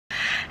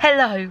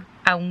Hello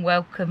and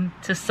welcome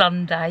to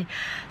Sunday.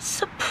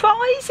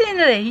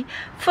 Surprisingly,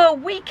 for a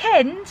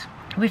weekend,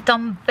 we've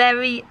done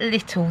very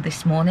little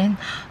this morning.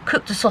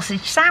 Cooked a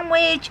sausage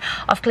sandwich,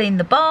 I've cleaned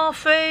the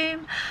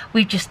bathroom,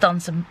 we've just done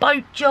some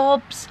boat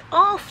jobs.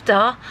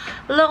 After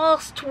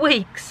last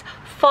week's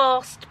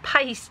fast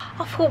pace,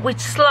 I thought we'd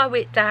slow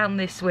it down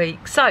this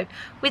week. So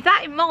with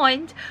that in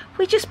mind,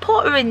 we just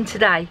potter in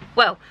today.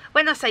 Well,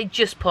 when I say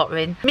just potter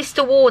in,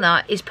 Mr.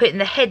 Warner is putting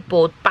the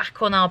headboard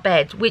back on our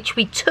bed, which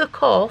we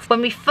took off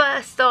when we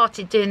first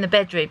started doing the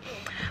bedroom.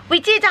 We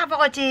did have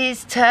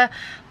ideas to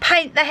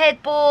paint the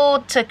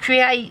headboard, to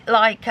create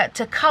like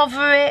to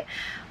cover it.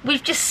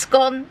 We've just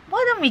gone,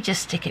 why don't we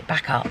just stick it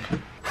back up?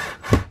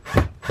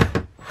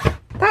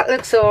 That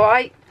looks all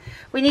right.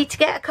 We need to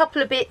get a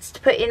couple of bits to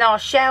put in our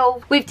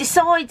shelf. We've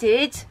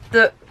decided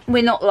that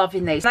we're not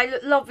loving these. They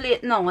look lovely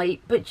at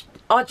night, but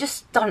I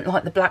just don't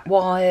like the black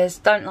wires,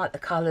 don't like the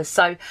colours,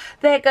 so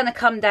they're going to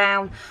come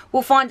down.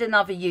 We'll find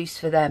another use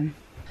for them.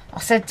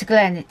 I said to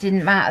Glenn it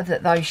didn't matter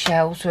that those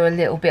shelves were a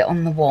little bit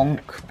on the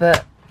wonk,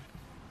 but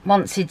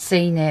once he'd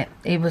seen it,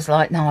 he was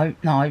like, no,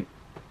 no.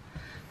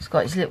 It's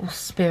got his little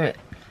spirit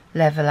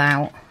level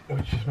out.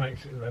 Which just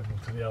makes it level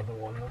to the other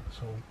one, that's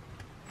all.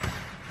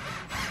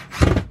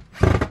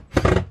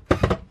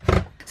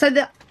 So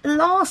the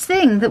last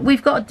thing that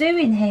we've got to do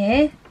in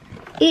here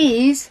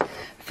is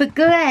for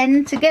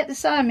Glenn to get the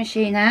sewing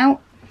machine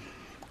out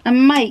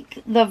and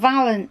make the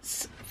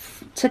valance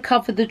to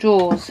cover the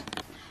drawers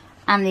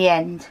and the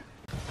end.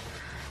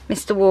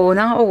 Mr.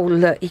 Warner, oh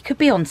look, he could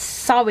be on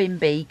sewing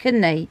bee,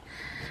 couldn't he?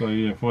 So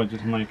yeah, if I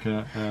just make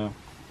a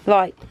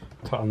like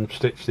to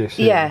unstitch this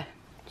yeah in,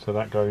 so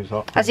that goes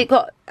up. Has it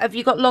got, have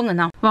you got long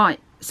enough?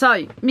 Right,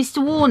 so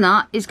Mr.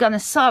 Warner is going to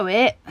sew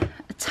it,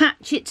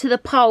 attach it to the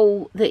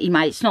pole that he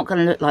made. It's not going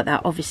to look like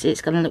that, obviously.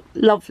 It's going to look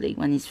lovely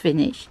when he's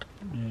finished.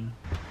 Yeah.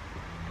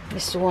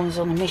 Mr. Warner's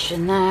on a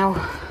mission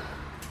now.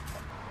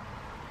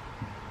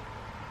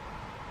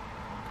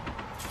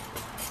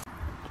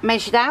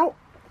 Measured out,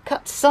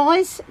 cut to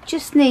size.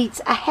 Just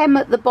needs a hem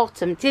at the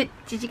bottom. Did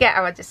you get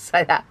how I just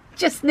say that?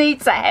 Just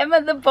needs a hem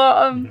at the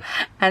bottom,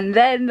 and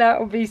then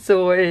that'll be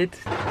sorted.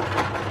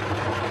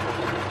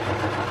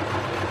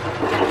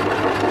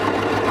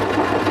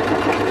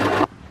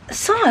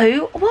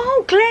 So,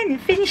 while Glenn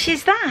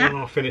finishes that,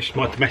 when I finish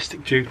my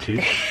domestic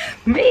duties,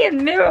 me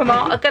and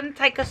Mirimar are going to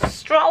take a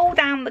stroll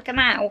down the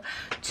canal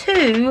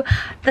to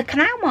the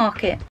canal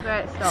market.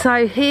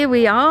 So here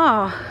we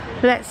are.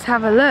 Let's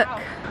have a look.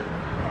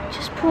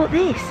 Just brought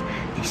this.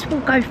 This will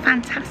go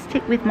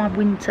fantastic with my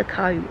winter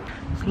coat.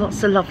 There's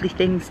lots of lovely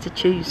things to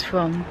choose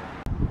from.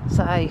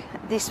 So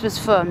this was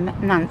from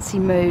Nancy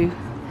Moo.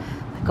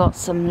 They've got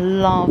some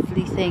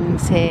lovely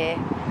things here.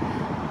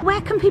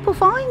 Where can people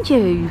find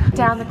you?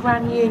 Down the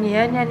Grand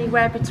Union,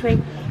 anywhere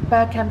between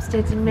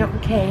Berkhamsted and Milton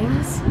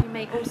Keynes. You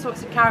meet all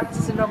sorts of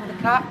characters along the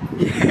cut.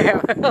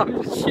 Yeah,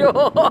 I'm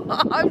sure.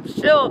 I'm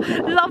sure.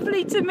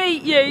 Lovely to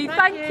meet you.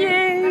 Thank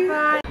you.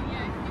 Bye-bye.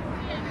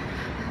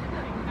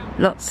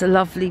 Lots of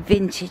lovely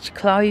vintage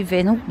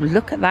clothing. Oh,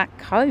 look at that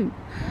coat.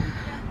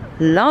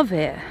 Love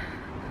it.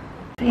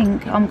 I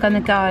think I'm going to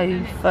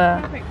go for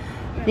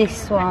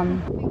this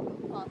one.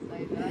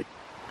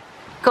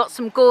 Got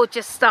some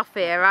gorgeous stuff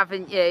here,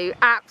 haven't you?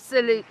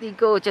 Absolutely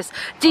gorgeous.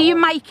 Do you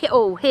make it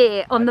all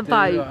here on the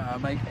boat? I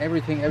make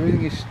everything.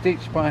 Everything is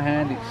stitched by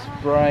hand. It's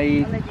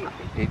sprayed.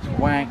 It's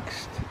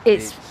waxed.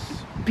 It's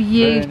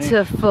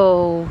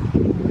beautiful.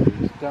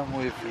 It's done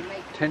with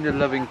tender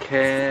loving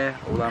care.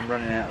 Although I'm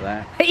running out of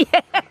that.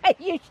 Yeah,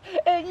 you're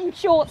in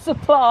short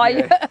supply.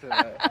 Yes,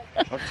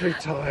 I'm too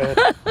tired.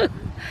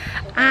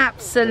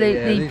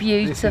 Absolutely yeah,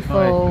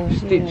 beautiful. This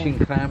is my stitching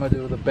clam. I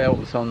do all the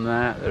belts on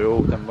that. They're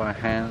all done by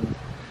hand.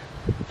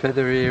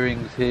 Feather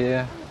earrings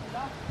here.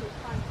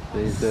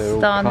 These are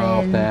all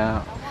carved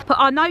out. But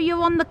I know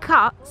you're on the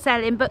cut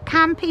selling, but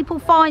can people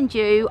find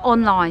you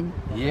online?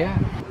 Yeah,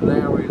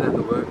 Lowry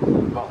Leatherworks at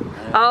the bottom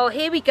there. Oh,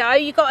 here we go.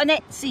 You got an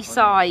Etsy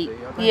site.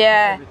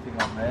 Yeah.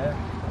 Everything on there.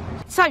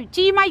 So,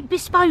 do you make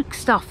bespoke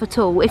stuff at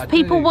all? If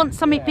people want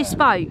something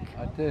bespoke?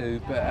 I do,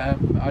 but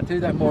I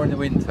do that more in the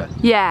winter.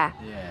 Yeah.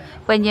 Yeah.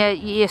 When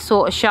you're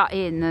sort of shut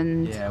in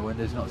and... Yeah, when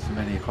there's not so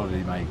many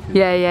holiday makers.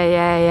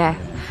 Yeah.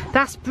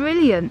 That's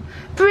brilliant.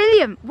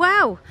 Brilliant.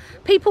 Well,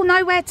 people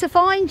know where to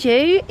find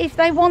you if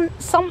they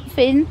want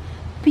something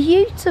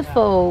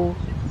beautiful.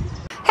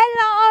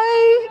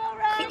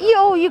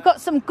 Hello. You've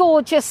got some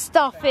gorgeous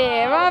stuff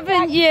here,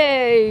 haven't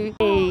you?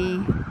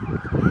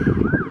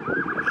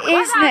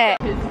 Isn't it?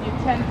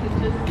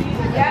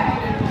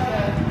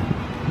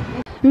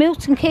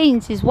 Milton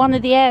Keynes is one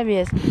of the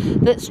areas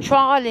that's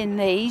trialling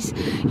these.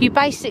 You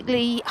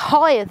basically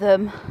hire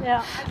them,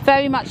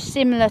 very much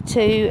similar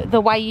to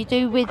the way you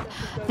do with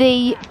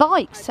the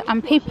bikes,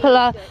 and people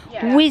are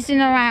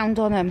whizzing around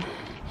on them,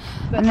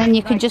 and then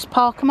you can just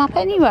park them up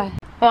anywhere.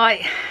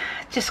 Right,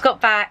 just got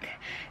back.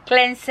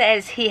 Glenn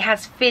says he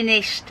has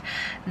finished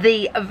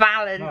the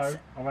valance. no,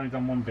 I've only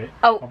done one bit.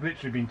 Oh, I've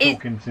literally been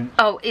talking since.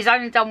 Oh, he's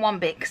only done one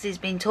bit because he's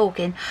been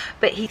talking,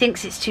 but he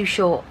thinks it's too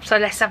short. So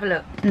let's have a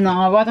look.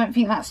 No, I don't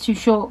think that's too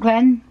short,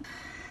 Glenn.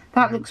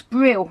 That looks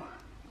brilliant.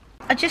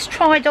 I just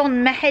tried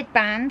on my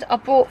headband I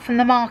bought from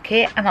the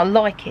market and I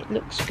like it,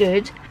 looks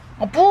good.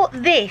 I bought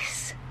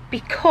this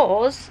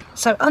because,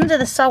 so under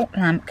the salt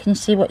lamp, can you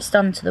see what it's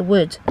done to the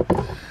wood?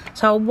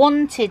 So I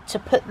wanted to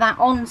put that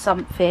on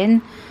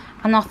something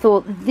and I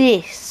thought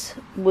this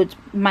would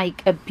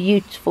make a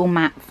beautiful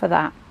mat for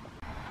that.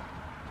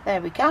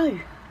 There we go.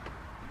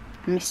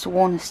 Mr.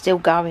 Warner's still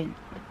going.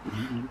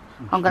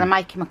 I'm going to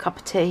make him a cup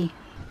of tea.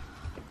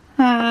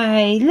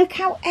 Hey, look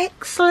how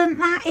excellent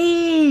that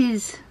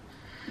is.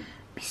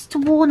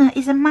 Mr. Warner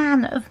is a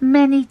man of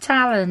many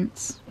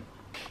talents.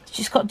 He's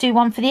just got to do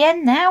one for the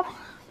end now.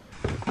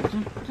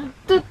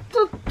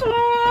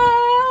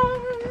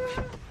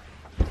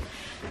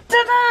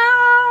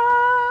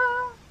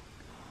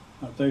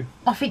 That'll do.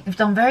 I think you've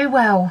done very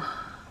well.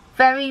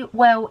 Very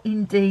well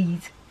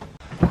indeed.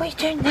 What are you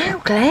doing now,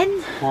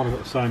 Glenn? I've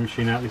got the sewing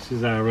machine out. This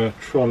is our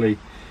trolley,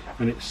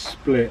 and it's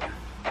split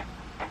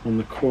on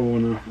the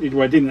corner.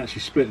 Well, it didn't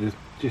actually split,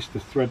 just the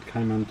thread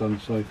came undone,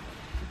 so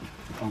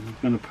I'm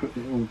going to put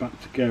it all back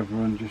together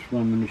and just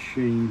run the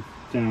machine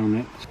down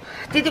it.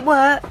 Did it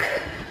work?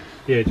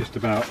 Yeah, just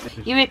about.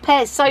 Your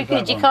repair's so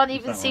good you can't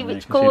even see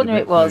which corner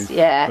it was.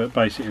 Yeah. But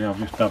basically I've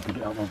just doubled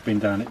it up. I've been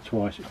down it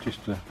twice. It's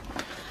just to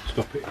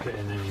stop it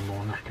getting any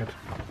more knackered.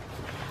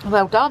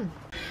 Well done.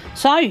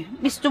 So,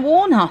 Mr.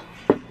 Warner,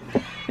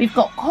 we've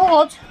got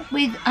cod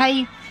with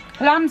a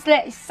lamb's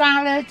lettuce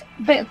salad,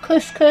 a bit of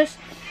couscous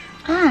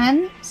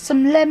and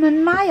some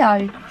lemon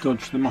mayo.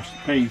 Dodge the mushy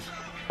peas.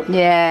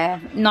 Yeah,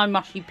 no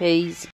mushy peas.